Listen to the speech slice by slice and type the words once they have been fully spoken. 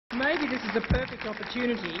maybe this is a perfect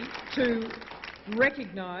opportunity to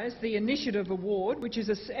recognise the Initiative Award, which is,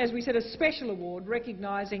 as we said, a special award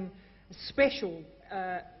recognising special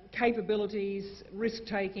capabilities,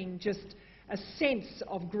 risk-taking, just a sense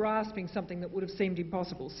of grasping something that would have seemed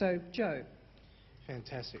impossible. So, Joe.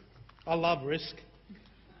 Fantastic. I love risk.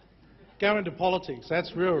 Go into politics,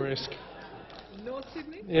 that's real risk. North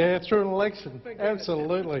Sydney? Yeah, through an election.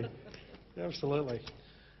 Absolutely. Absolutely.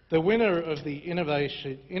 The winner of the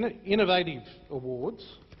Innovative Awards...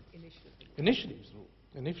 Initiatives.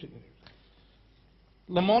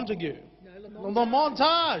 Le Montague. No, Le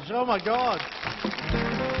Montage. Oh, my God.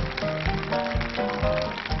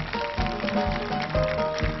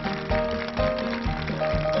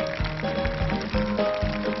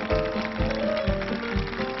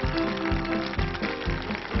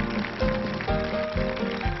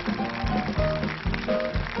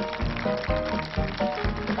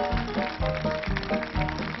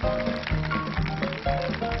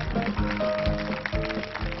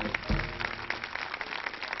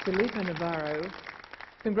 Filippo Navarro,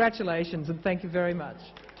 congratulations and thank you very much.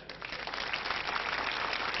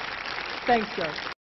 Thanks, Joe.